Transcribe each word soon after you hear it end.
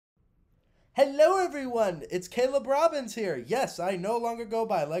Hello everyone, it's Caleb Robbins here. Yes, I no longer go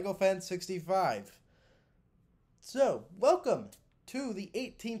by LegoFan65. So, welcome to the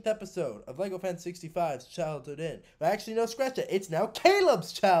 18th episode of LegoFan65's Childhood Inn. Actually, no, scratch it. It's now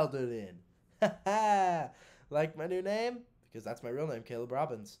Caleb's Childhood Inn. Haha. Like my new name? Because that's my real name, Caleb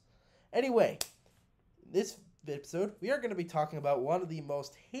Robbins. Anyway, this episode, we are going to be talking about one of the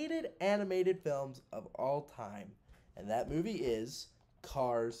most hated animated films of all time. And that movie is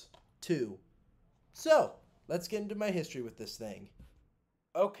Cars 2. So, let's get into my history with this thing.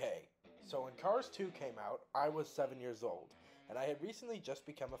 Okay, so when Cars 2 came out, I was 7 years old, and I had recently just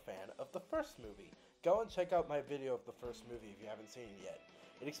become a fan of the first movie. Go and check out my video of the first movie if you haven't seen it yet.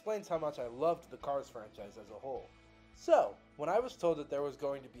 It explains how much I loved the Cars franchise as a whole. So, when I was told that there was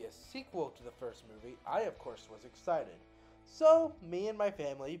going to be a sequel to the first movie, I of course was excited. So, me and my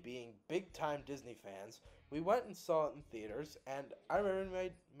family, being big-time Disney fans, we went and saw it in theaters, and I remember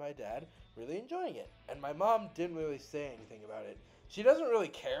my dad really enjoying it. And my mom didn't really say anything about it. She doesn't really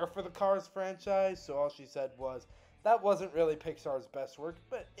care for the Cars franchise, so all she said was, that wasn't really Pixar's best work,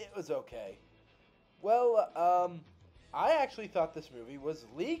 but it was okay. Well, I actually thought this movie was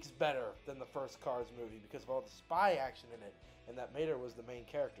leagues better than the first Cars movie because of all the spy action in it, and that Mater was the main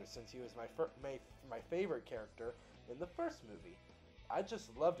character since he was my favorite character in the first movie. I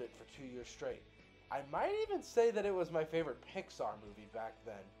just loved it for 2 years straight. I might even say that it was my favorite Pixar movie back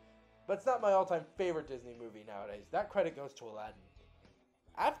then. But it's not my all-time favorite Disney movie nowadays. That credit goes to Aladdin.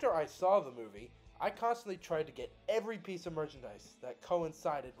 After I saw the movie, I constantly tried to get every piece of merchandise that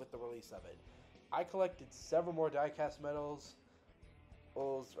coincided with the release of it. I collected several more die-cast medals.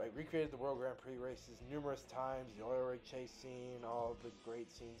 I recreated the World Grand Prix races numerous times, the oil rig chase scene, all the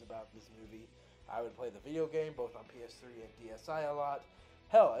great scenes about this movie. I would play the video game, both on PS3 and DSi a lot.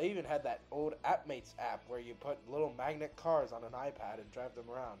 Hell, I even had that old AppMates app where you put little magnet cars on an iPad and drive them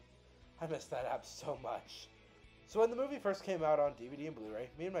around. I miss that app so much. So when the movie first came out on DVD and Blu-ray,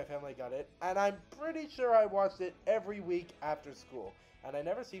 me and my family got it, and I'm pretty sure I watched it every week after school, and I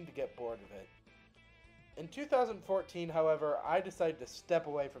never seemed to get bored of it. In 2014, however, I decided to step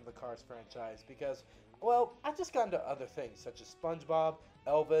away from the Cars franchise because, well, I just got into other things such as SpongeBob,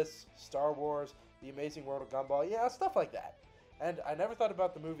 Elvis, Star Wars, The Amazing World of Gumball, stuff like that. And I never thought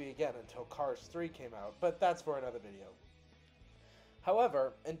about the movie again until Cars 3 came out, but that's for another video.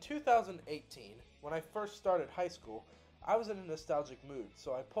 However, in 2018, when I first started high school, I was in a nostalgic mood,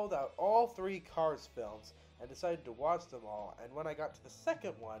 so I pulled out all 3 Cars films and decided to watch them all, and when I got to the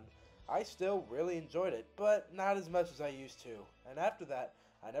second one, I still really enjoyed it, but not as much as I used to, and after that,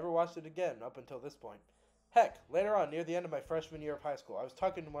 I never watched it again up until this point. Heck, later on, near the end of my freshman year of high school, I was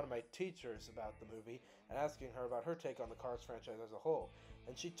talking to one of my teachers about the movie and asking her about her take on the Cars franchise as a whole.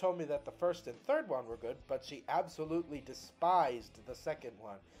 And she told me that the first and third one were good, but she absolutely despised the second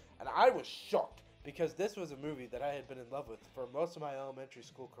one. And I was shocked, because this was a movie that I had been in love with for most of my elementary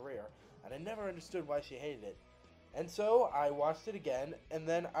school career, and I never understood why she hated it. And so I watched it again, and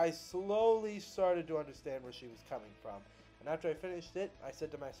then I slowly started to understand where she was coming from. And after I finished it, I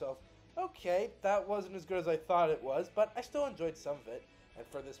said to myself, okay, that wasn't as good as I thought it was, but I still enjoyed some of it. And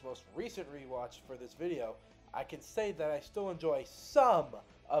for this most recent rewatch for this video, I can say that I still enjoy some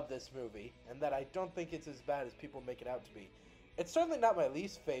of this movie, and that I don't think it's as bad as people make it out to be. It's certainly not my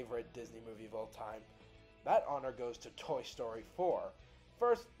least favorite Disney movie of all time. That honor goes to Toy Story 4.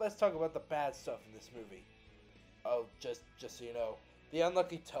 First, let's talk about the bad stuff in this movie. Oh, just so you know, The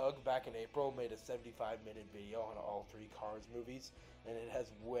Unlucky Tug back in April made a 75-minute video on all 3 Cars movies, and it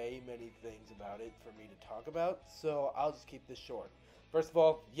has way many things about it for me to talk about, so I'll just keep this short. First of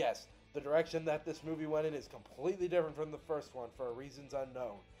all, yes, the direction that this movie went in is completely different from the first one for reasons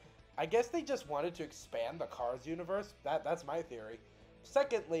unknown. I guess they just wanted to expand the Cars universe, that's my theory.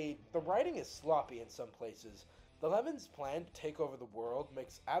 Secondly, the writing is sloppy in some places. The Lemons' plan to take over the world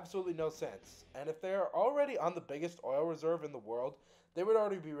makes absolutely no sense, and if they are already on the biggest oil reserve in the world, they would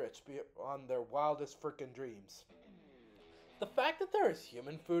already be rich beyond their wildest frickin' dreams. The fact that there is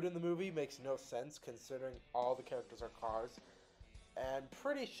human food in the movie makes no sense considering all the characters are cars, and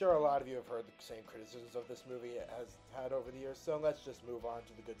pretty sure a lot of you have heard the same criticisms of this movie it has had over the years, so let's just move on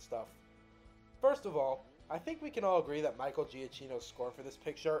to the good stuff. First of all, I think we can all agree that Michael Giacchino's score for this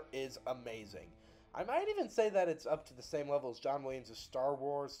picture is amazing. I might even say that it's up to the same level as John Williams' Star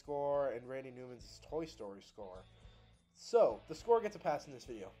Wars score and Randy Newman's Toy Story score. So, the score gets a pass in this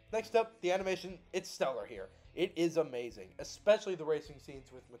video. Next up, the animation, it's stellar here. It is amazing, especially the racing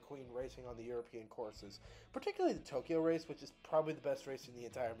scenes with McQueen racing on the European courses, particularly the Tokyo race, which is probably the best race in the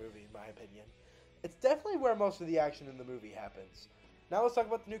entire movie in my opinion. It's definitely where most of the action in the movie happens. Now let's talk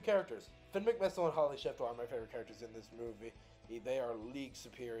about the new characters. Finn McMissile and Holly Sheftel are my favorite characters in this movie, They are league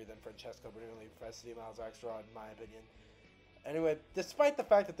superior than Francesco Bernoulli, Professor Z, Miles Axelrod, in my opinion. Anyway, despite the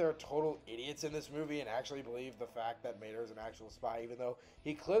fact that they're total idiots in this movie and actually believe the fact that Mater is an actual spy, even though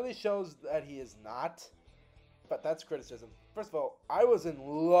he clearly shows that he is not, but that's criticism. First of all, I was in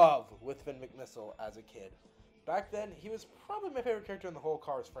love with Finn McMissile as a kid. Back then, he was probably my favorite character in the whole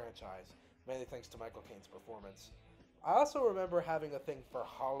Cars franchise, mainly thanks to Michael Caine's performance. I also remember having a thing for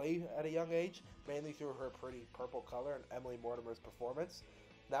Holly at a young age, mainly through her pretty purple color and Emily Mortimer's performance.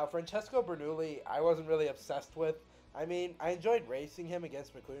 Now, Francesco Bernoulli, I wasn't really obsessed with. I mean, I enjoyed racing him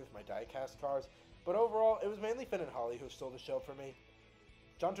against McQueen with my diecast cars, but overall, it was mainly Finn and Holly who stole the show for me.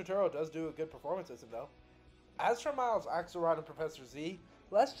 John Turturro does do a good performance as him, though. As for Miles Axelrod and Professor Z,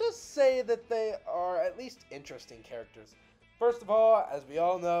 let's just say that they are at least interesting characters. First of all, as we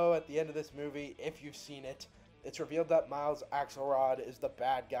all know, at the end of this movie, if you've seen it, it's revealed that Miles Axelrod is the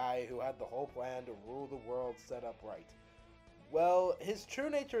bad guy who had the whole plan to rule the world set up right. Well, his true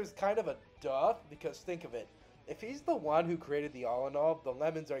nature is kind of a duh, because think of it. If he's the one who created the all-in-all, the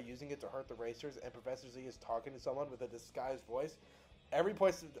lemons are using it to hurt the racers, and Professor Z is talking to someone with a disguised voice, every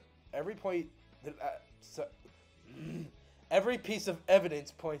piece of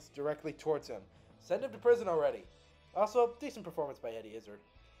evidence points directly towards him. Send him to prison already. Also, decent performance by Eddie Izzard.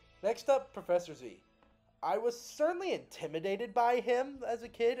 Next up, Professor Z. I was certainly intimidated by him as a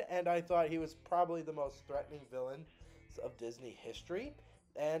kid, and I thought he was probably the most threatening villain of Disney history.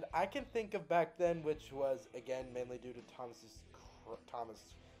 And I can think of back then, which was, again, mainly due to Thomas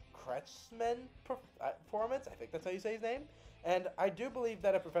Kretschmann's performance. I think that's how you say his name. And I do believe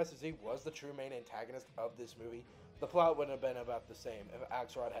that if Professor Z was the true main antagonist of this movie, the plot wouldn't have been about the same if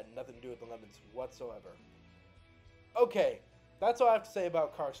Axelrod had nothing to do with the lemons whatsoever. Okay, that's all I have to say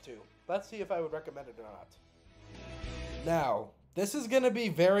about Cars 2. Let's see if I would recommend it or not. Now, this is going to be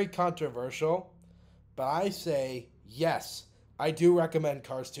very controversial, but I say yes, I do recommend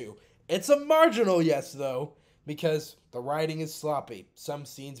Cars 2. It's a marginal yes, though, because the writing is sloppy. Some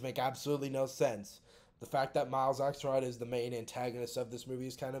scenes make absolutely no sense. The fact that Miles Axelrod is the main antagonist of this movie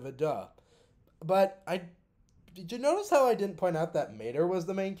is kind of a duh. But did you notice how I didn't point out that Mater was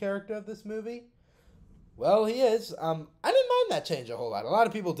the main character of this movie? Well, he is. I didn't mind that change a whole lot. A lot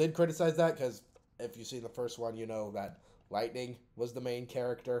of people did criticize that because if you've seen the first one, you know that Lightning was the main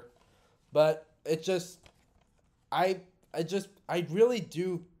character. But it just, I really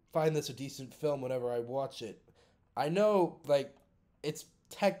do find this a decent film whenever I watch it. I know, like, it's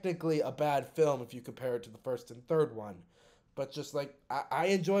technically a bad film if you compare it to the first and third one. But just, like, I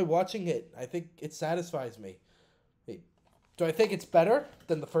enjoy watching it. I think it satisfies me. Do I think it's better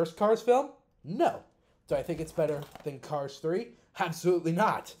than the first Cars film? No. Do I think it's better than Cars 3? Absolutely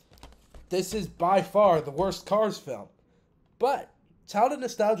not. This is by far the worst Cars film. But childhood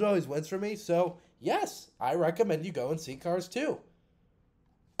nostalgia always wins for me, so yes, I recommend you go and see Cars 2.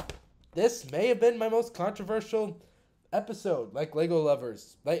 This may have been my most controversial episode, like Lego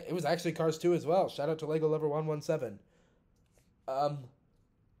Lovers. It was actually Cars 2 as well. Shout out to Lego Lover 117.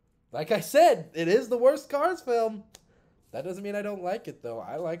 Like I said, it is the worst Cars film. That doesn't mean I don't like it, though.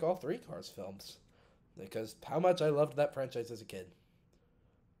 I like all three Cars films. Because how much I loved that franchise as a kid.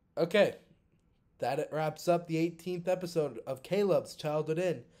 Okay. That wraps up the 18th episode of Caleb's Childhood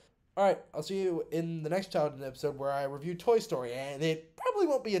Inn. Alright, I'll see you in the next Childhood Inn episode where I review Toy Story, and it probably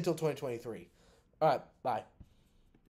won't be until 2023. Alright, bye.